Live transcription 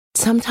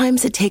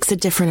Sometimes it takes a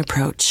different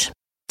approach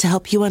to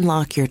help you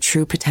unlock your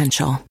true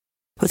potential.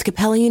 With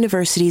Capella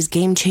University's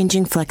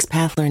game-changing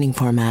FlexPath learning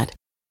format,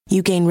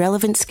 you gain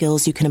relevant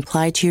skills you can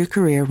apply to your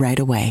career right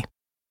away.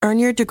 Earn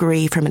your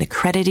degree from an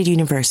accredited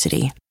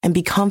university and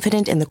be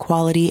confident in the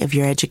quality of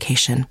your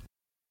education.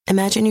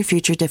 Imagine your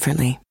future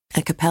differently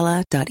at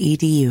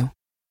capella.edu.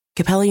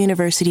 Capella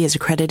University is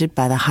accredited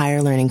by the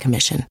Higher Learning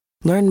Commission.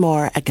 Learn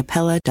more at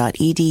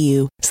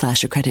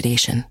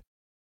capella.edu/accreditation.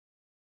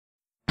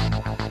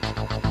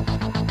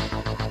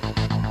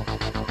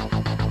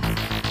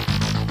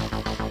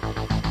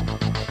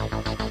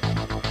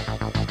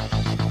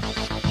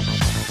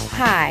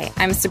 Hi,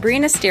 I'm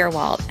Sabrina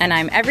Stierwalt, and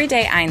I'm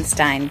Everyday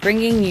Einstein,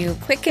 bringing you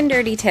quick and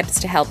dirty tips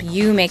to help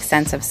you make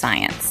sense of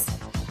science.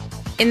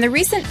 In the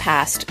recent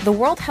past, the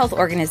World Health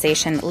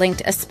Organization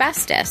linked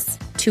asbestos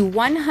to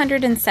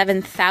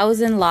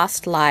 107,000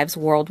 lost lives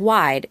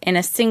worldwide in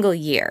a single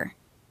year.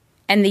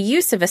 And the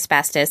use of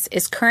asbestos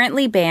is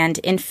currently banned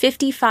in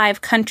 55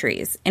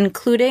 countries,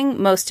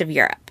 including most of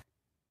Europe.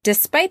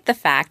 Despite the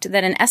fact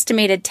that an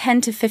estimated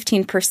 10 to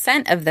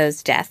 15% of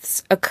those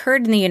deaths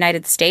occurred in the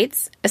United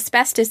States,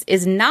 asbestos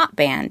is not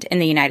banned in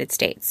the United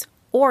States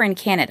or in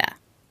Canada.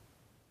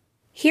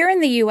 Here in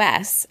the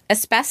U.S.,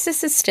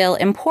 asbestos is still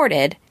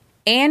imported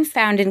and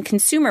found in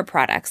consumer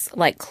products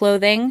like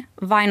clothing,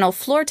 vinyl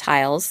floor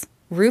tiles,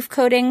 roof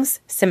coatings,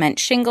 cement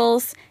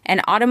shingles,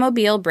 and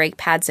automobile brake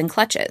pads and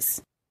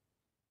clutches.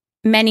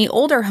 Many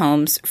older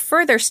homes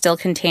further still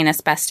contain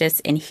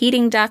asbestos in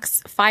heating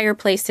ducts,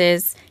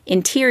 fireplaces,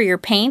 interior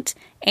paint,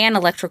 and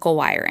electrical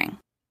wiring.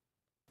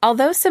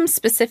 Although some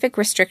specific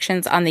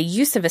restrictions on the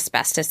use of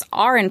asbestos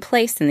are in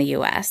place in the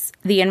U.S.,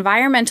 the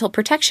Environmental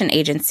Protection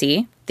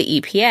Agency,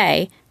 the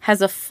EPA,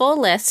 has a full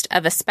list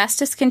of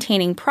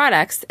asbestos-containing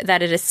products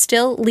that it is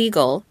still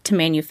legal to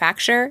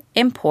manufacture,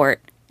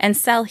 import, and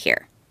sell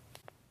here.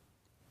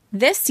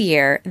 This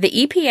year, the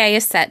EPA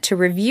is set to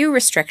review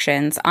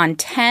restrictions on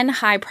 10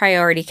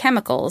 high-priority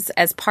chemicals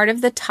as part of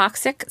the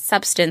Toxic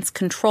Substance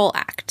Control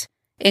Act,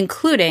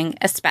 including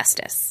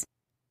asbestos.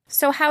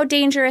 So how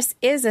dangerous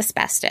is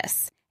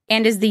asbestos?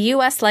 And is the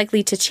U.S.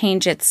 likely to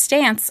change its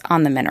stance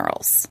on the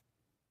minerals?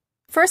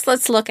 First,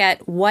 let's look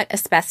at what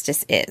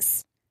asbestos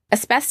is.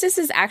 Asbestos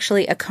is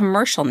actually a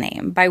commercial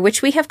name by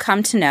which we have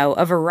come to know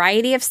a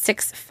variety of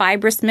 6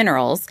 fibrous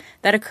minerals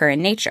that occur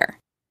in nature.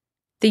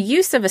 The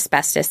use of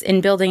asbestos in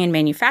building and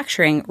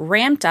manufacturing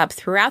ramped up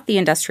throughout the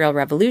Industrial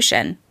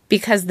Revolution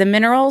because the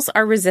minerals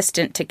are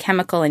resistant to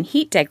chemical and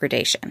heat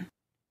degradation.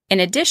 In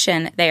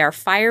addition, they are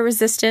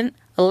fire-resistant,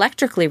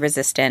 electrically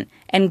resistant,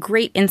 and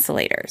great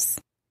insulators.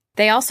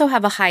 They also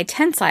have a high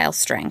tensile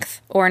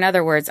strength, or in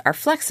other words, are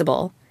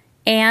flexible,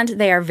 and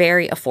they are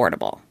very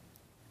affordable.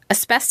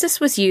 Asbestos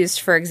was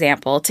used, for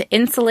example, to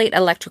insulate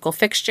electrical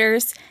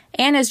fixtures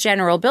and as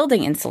general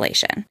building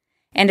insulation,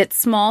 and its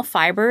small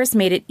fibers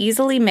made it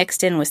easily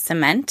mixed in with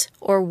cement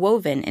or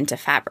woven into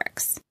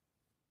fabrics.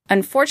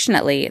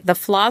 Unfortunately, the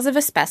flaws of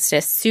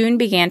asbestos soon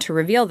began to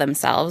reveal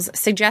themselves,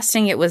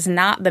 suggesting it was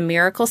not the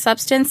miracle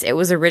substance it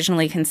was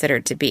originally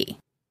considered to be.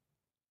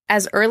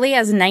 As early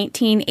as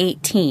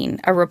 1918,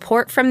 a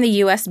report from the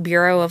U.S.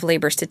 Bureau of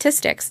Labor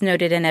Statistics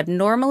noted an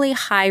abnormally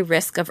high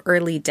risk of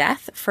early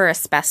death for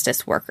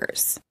asbestos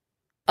workers.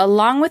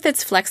 Along with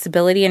its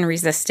flexibility and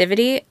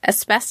resistivity,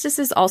 asbestos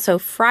is also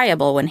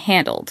friable when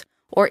handled,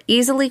 or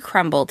easily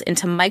crumbled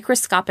into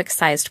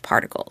microscopic-sized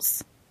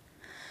particles.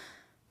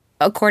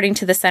 According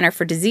to the Center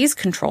for Disease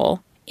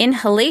Control,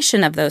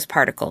 inhalation of those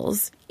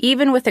particles,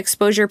 even with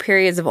exposure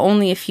periods of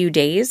only a few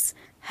days,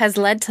 has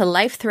led to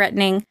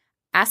life-threatening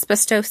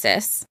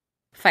asbestosis,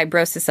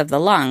 fibrosis of the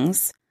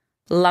lungs,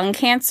 lung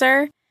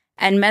cancer,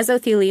 and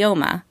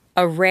mesothelioma,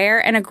 a rare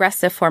and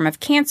aggressive form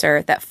of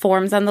cancer that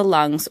forms on the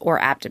lungs or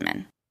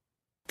abdomen.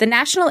 The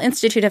National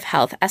Institute of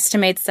Health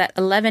estimates that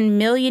 11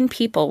 million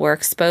people were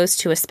exposed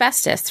to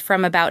asbestos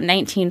from about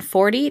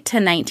 1940 to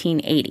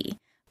 1980,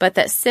 but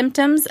that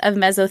symptoms of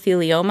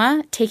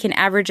mesothelioma take an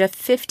average of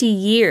 50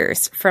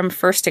 years from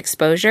first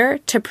exposure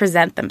to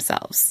present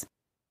themselves.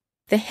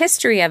 The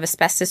history of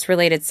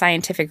asbestos-related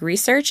scientific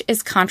research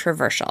is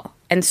controversial,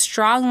 and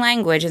strong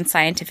language in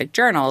scientific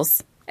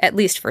journals, at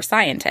least for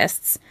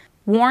scientists,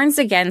 warns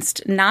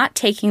against not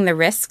taking the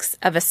risks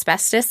of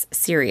asbestos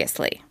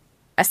seriously.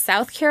 A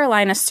South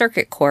Carolina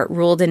circuit court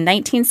ruled in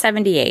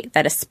 1978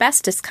 that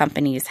asbestos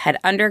companies had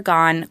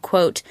undergone,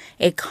 quote,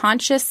 a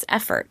conscious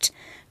effort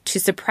to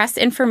suppress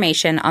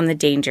information on the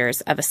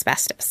dangers of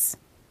asbestos.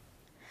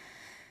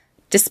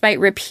 Despite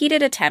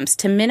repeated attempts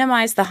to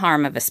minimize the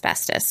harm of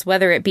asbestos,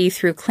 whether it be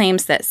through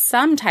claims that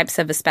some types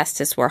of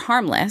asbestos were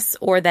harmless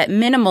or that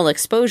minimal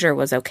exposure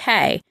was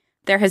okay,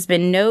 there has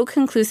been no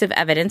conclusive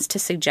evidence to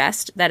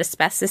suggest that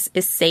asbestos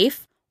is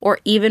safe or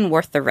even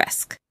worth the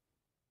risk.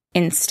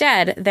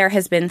 Instead, there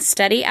has been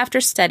study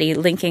after study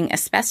linking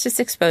asbestos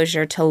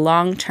exposure to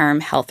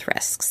long-term health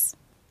risks.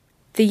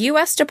 The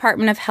U.S.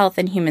 Department of Health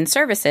and Human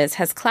Services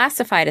has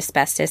classified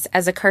asbestos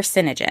as a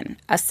carcinogen,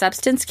 a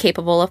substance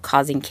capable of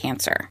causing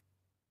cancer.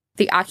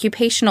 The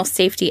Occupational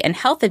Safety and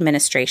Health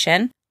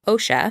Administration,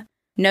 OSHA,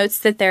 notes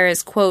that there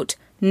is, quote,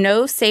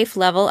 no safe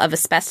level of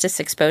asbestos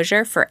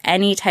exposure for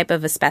any type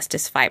of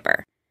asbestos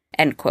fiber,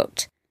 end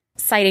quote,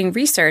 citing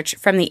research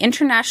from the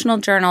International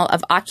Journal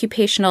of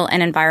Occupational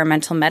and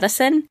Environmental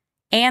Medicine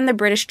and the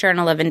British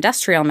Journal of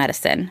Industrial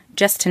Medicine,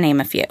 just to name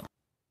a few.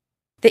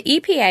 The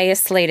EPA is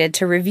slated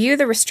to review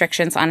the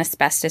restrictions on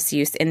asbestos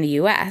use in the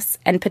U.S.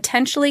 and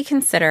potentially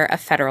consider a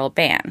federal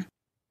ban.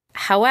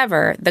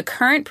 However, the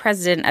current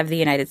president of the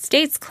United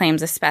States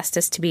claims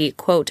asbestos to be,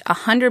 quote,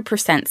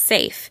 100%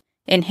 safe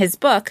in his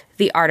book,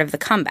 The Art of the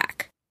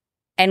Comeback,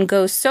 and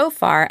goes so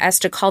far as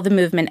to call the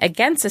movement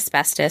against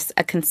asbestos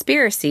a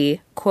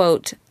conspiracy,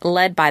 quote,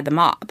 led by the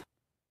mob.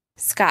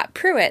 Scott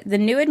Pruitt, the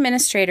new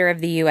administrator of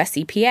the U.S.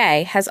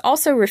 EPA, has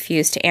also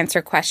refused to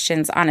answer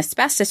questions on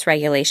asbestos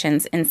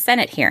regulations in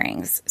Senate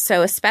hearings,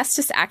 so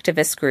asbestos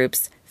activist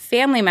groups,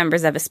 family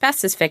members of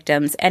asbestos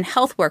victims, and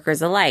health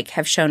workers alike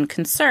have shown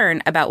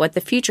concern about what the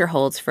future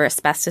holds for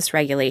asbestos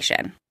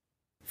regulation.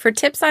 For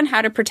tips on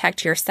how to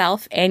protect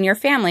yourself and your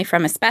family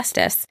from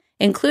asbestos,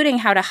 including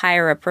how to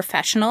hire a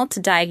professional to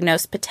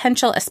diagnose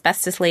potential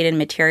asbestos-laden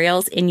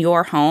materials in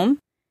your home,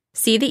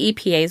 see the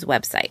EPA's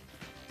website.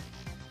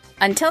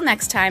 Until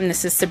next time,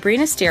 this is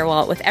Sabrina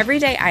Stierwalt with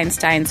Everyday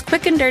Einstein's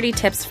quick and dirty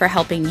tips for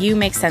helping you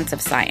make sense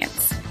of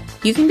science.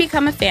 You can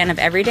become a fan of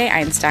Everyday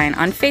Einstein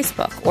on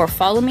Facebook or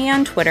follow me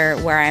on Twitter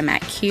where I'm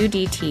at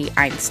QDT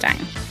Einstein.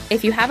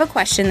 If you have a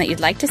question that you'd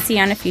like to see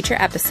on a future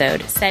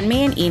episode, send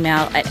me an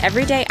email at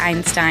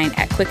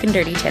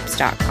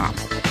everydayeinstein@quickanddirtytips.com.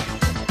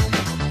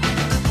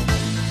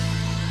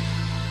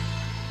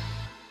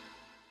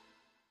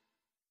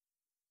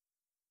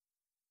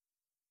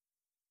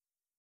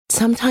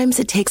 Sometimes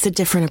it takes a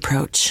different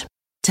approach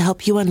to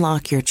help you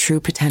unlock your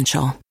true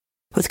potential.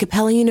 With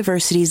Capella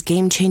University's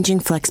game-changing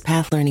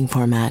FlexPath learning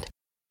format,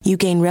 you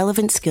gain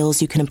relevant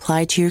skills you can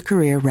apply to your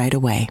career right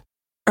away.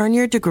 Earn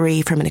your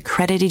degree from an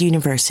accredited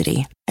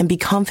university and be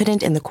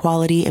confident in the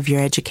quality of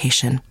your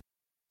education.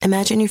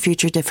 Imagine your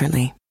future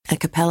differently at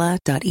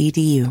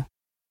capella.edu.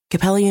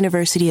 Capella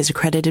University is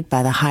accredited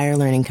by the Higher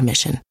Learning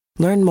Commission.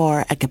 Learn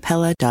more at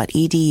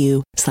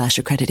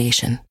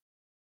capella.edu/accreditation.